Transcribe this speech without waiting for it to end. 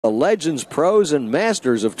The Legends, Pros, and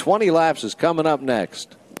Masters of 20 laps is coming up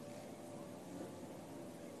next.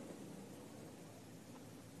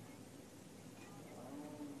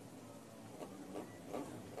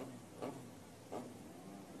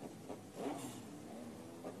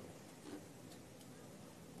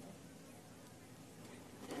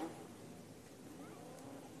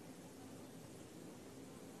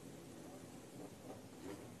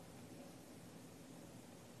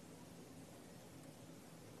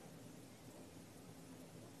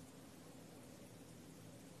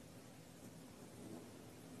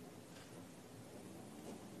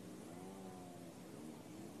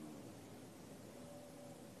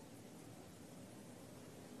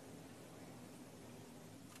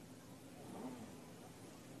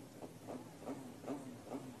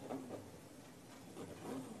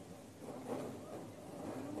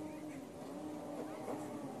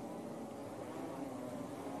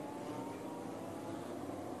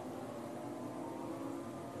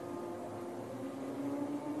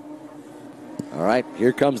 All right,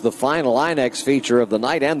 here comes the final INEX feature of the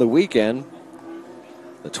night and the weekend.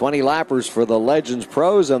 The 20 lappers for the Legends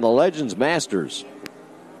Pros and the Legends Masters.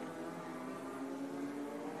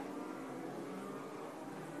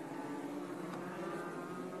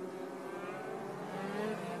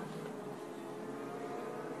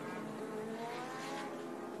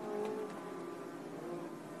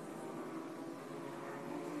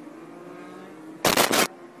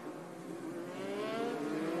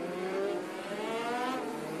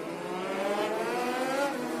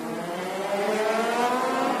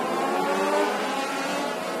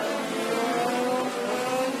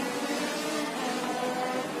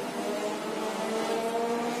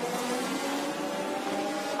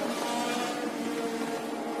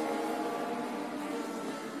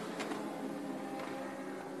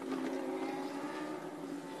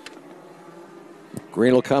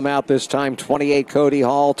 Green will come out this time. 28 Cody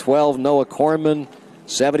Hall, 12 Noah Cornman,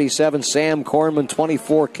 77 Sam Cornman,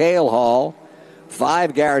 24 Cale Hall,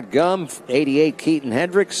 5 Garrett Gum, 88 Keaton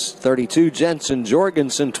Hendricks, 32 Jensen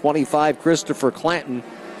Jorgensen, 25 Christopher Clanton,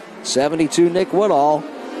 72 Nick Woodall,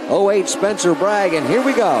 08 Spencer Bragg, and here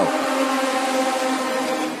we go.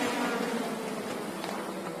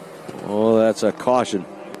 Oh, that's a caution.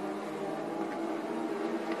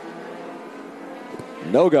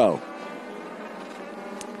 No go.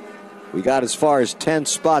 We got as far as 10th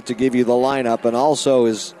spot to give you the lineup, and also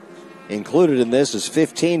is included in this is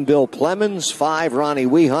 15 Bill Plemons, 5 Ronnie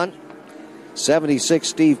Wehunt, 76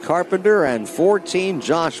 Steve Carpenter, and 14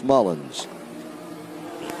 Josh Mullins.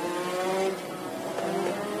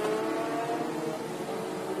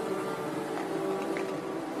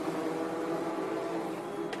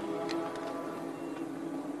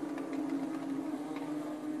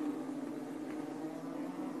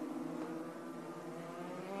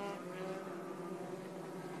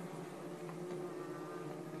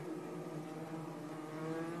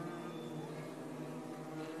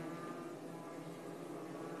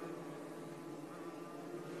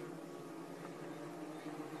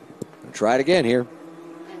 Try it again here.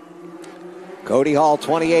 Cody Hall,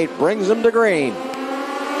 28, brings him to green.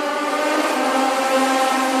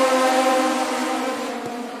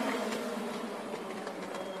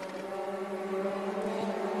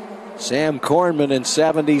 Sam Cornman in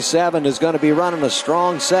 77 is going to be running a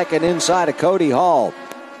strong second inside of Cody Hall.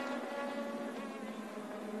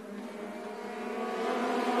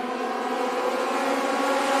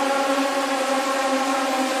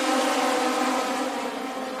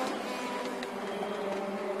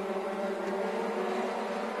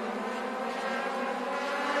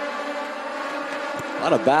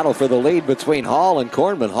 What a battle for the lead between Hall and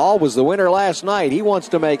Cornman. Hall was the winner last night. He wants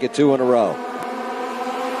to make it 2 in a row.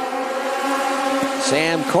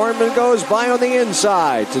 Sam Cornman goes by on the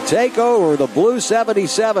inside to take over the blue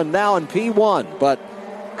 77 now in P1. But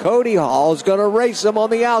Cody Hall is going to race him on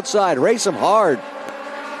the outside. Race him hard.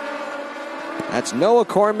 That's Noah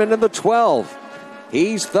Cornman in the 12.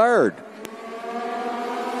 He's third.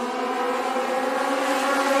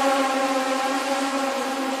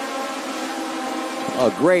 A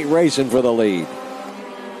great racing for the lead.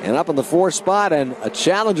 And up in the 4th spot, and a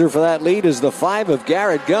challenger for that lead is the 5 of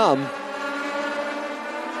Garrett Gum.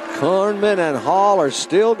 Cornman and Hall are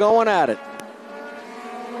still going at it.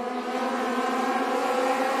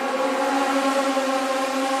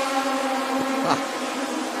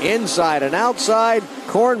 Inside and outside.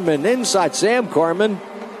 Cornman inside. Sam Cornman.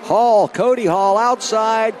 Hall, Cody Hall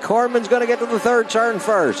outside. Cornman's going to get to the 3rd turn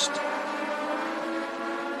first.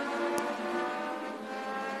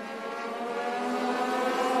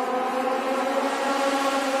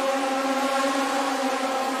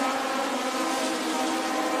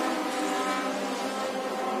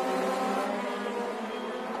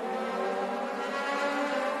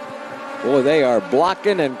 Boy, they are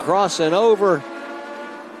blocking and crossing over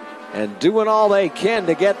and doing all they can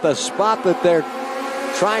to get the spot that they're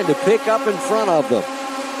trying to pick up in front of them.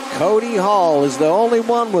 Cody Hall is the only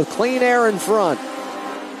one with clean air in front.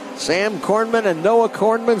 Sam Kornman and Noah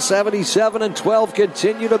Kornman, 77 and 12,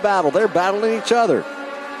 continue to battle. They're battling each other.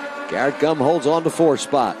 Garrett Gum holds on to 4th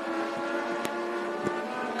spot.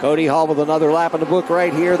 Cody Hall with another lap in the book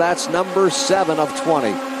right here. That's number 7 of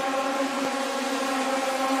 20.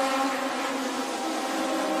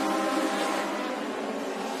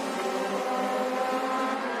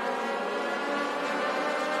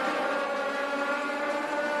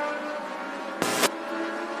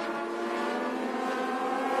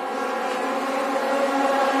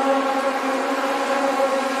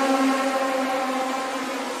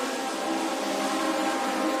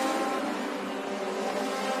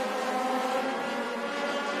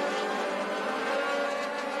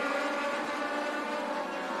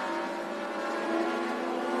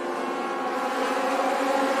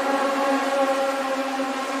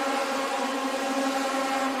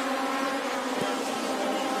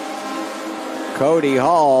 Cody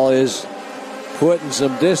Hall is putting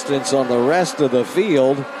some distance on the rest of the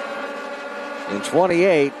field in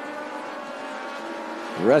 28.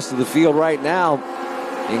 The rest of the field right now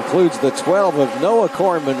includes the 12 of Noah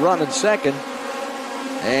Kornman running second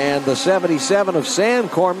and the 77 of Sam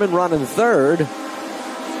Kornman running third.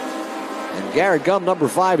 And Garrett Gum, number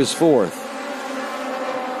 5, is fourth.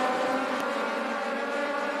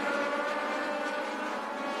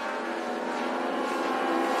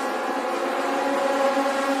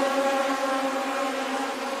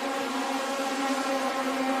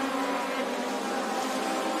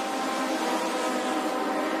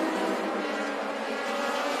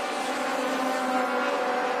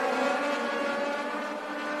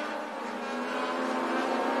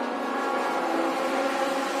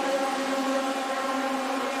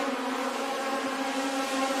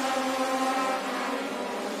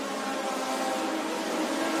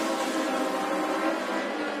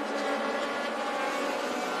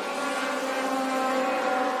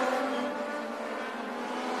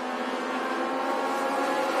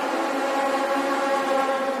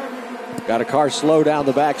 Got a car slow down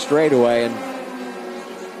the back straightaway and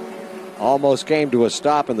almost came to a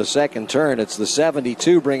stop in the second turn. It's the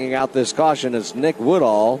 72 bringing out this caution. It's Nick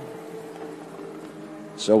Woodall.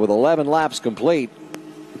 So with 11 laps complete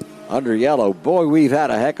under yellow, boy, we've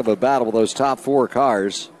had a heck of a battle with those top 4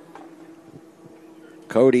 cars.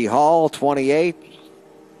 Cody Hall, 28,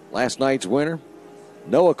 last night's winner.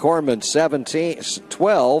 Noah Kornman,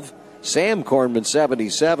 12. Sam Kornman,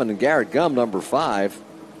 77. And Garrett Gum, number 5.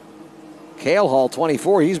 Cale Hall,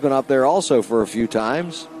 24. He's been up there also for a few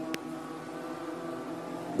times.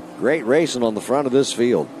 Great racing on the front of this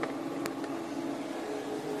field.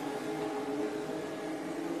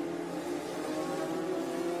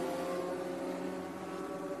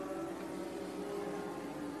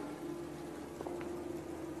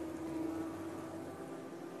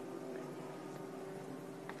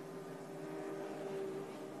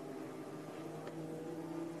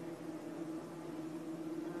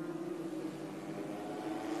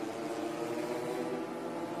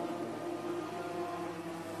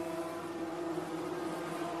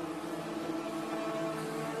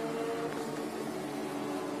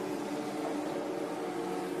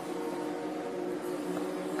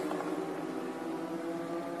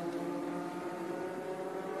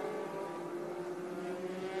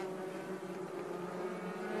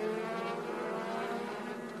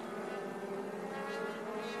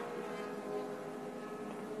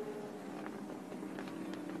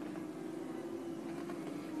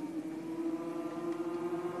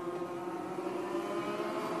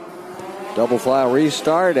 Double file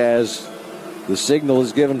restart as the signal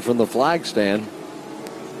is given from the flag stand.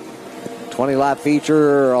 20 lap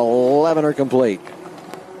feature, 11 are complete.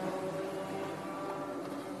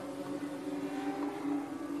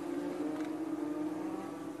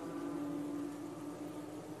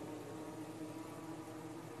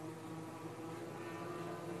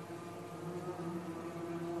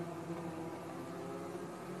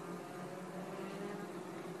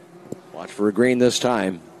 Watch for a green this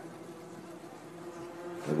time.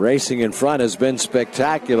 The racing in front has been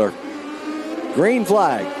spectacular. Green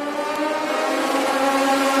flag.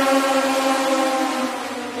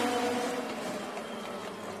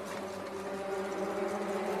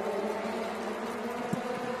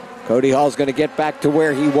 Cody Hall's going to get back to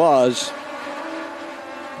where he was.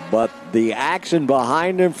 But the action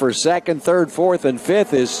behind him for second, third, fourth, and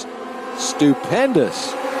fifth is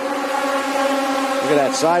stupendous. Look at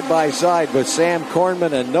that side by side with Sam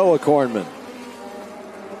Kornman and Noah Kornman.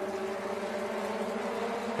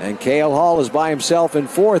 And Cale Hall is by himself in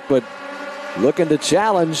fourth, but looking to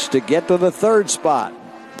challenge to get to the third spot.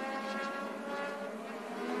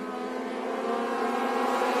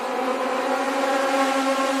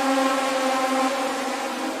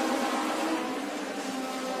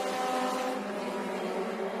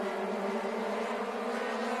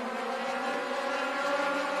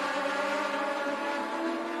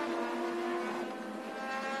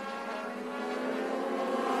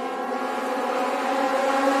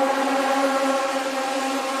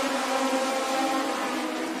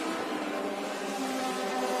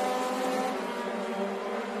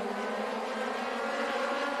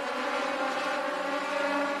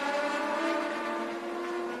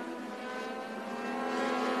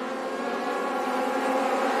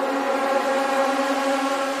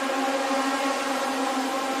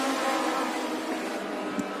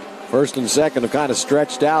 First and second have kind of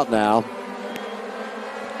stretched out now.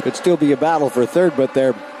 Could still be a battle for third, but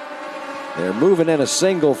they're moving in a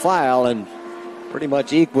single file and pretty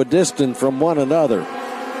much equidistant from one another.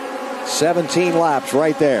 17 laps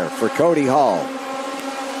right there for Cody Hall.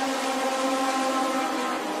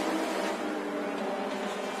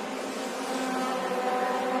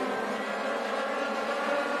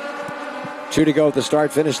 Two to go at the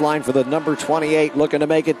start-finish line for the number 28, looking to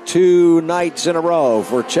make it 2 nights in a row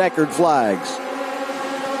for checkered flags.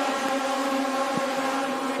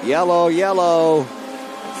 Yellow, yellow.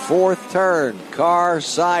 Fourth turn, car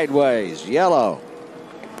sideways, yellow.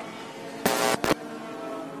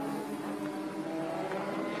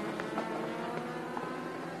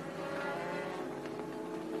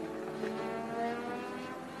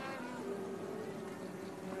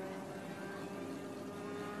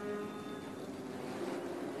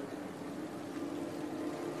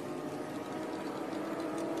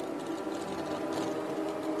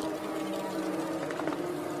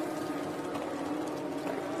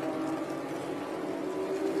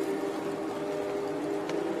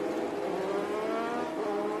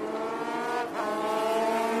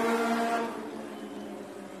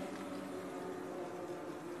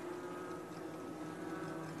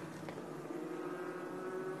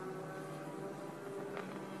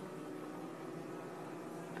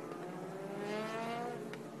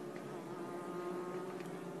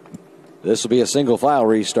 This will be a single file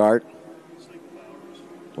restart.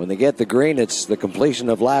 When they get the green, it's the completion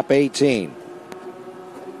of lap 18.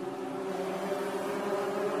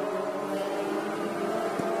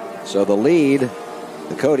 So the lead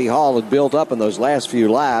that Cody Hall had built up in those last few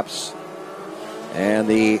laps, and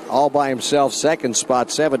the all by himself second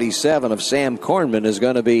spot 77 of Sam Kornman is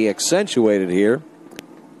going to be accentuated here.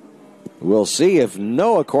 We'll see if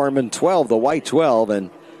Noah Kornman, 12, the white 12,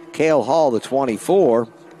 and Cale Hall, the 24,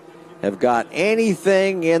 have got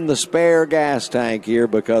anything in the spare gas tank here,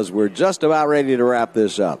 because we're just about ready to wrap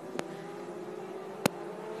this up.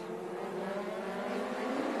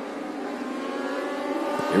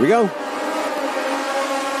 Here we go.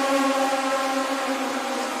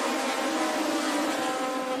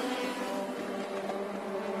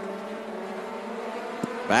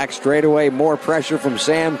 Back straightaway, more pressure from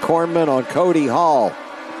Sam Kornman on Cody Hall.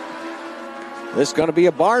 This is going to be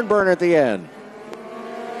a barn burner at the end.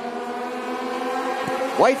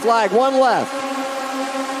 White flag, one left.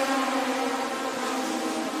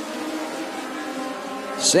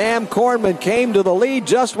 Sam Kornman came to the lead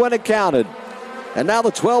just when it counted. And now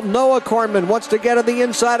the 12, Noah Kornman, wants to get to the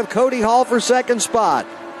inside of Cody Hall for second spot.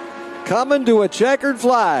 Coming to a checkered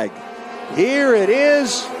flag. Here it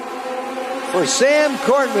is for Sam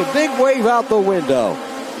Kornman. Big wave out the window.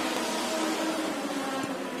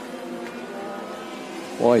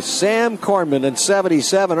 Boy, Sam Kornman in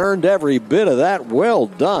 77 earned every bit of that. Well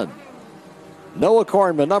done. Noah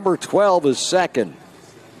Kornman, number 12, is second.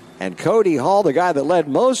 And Cody Hall, the guy that led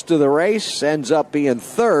most of the race, ends up being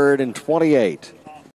third in 28.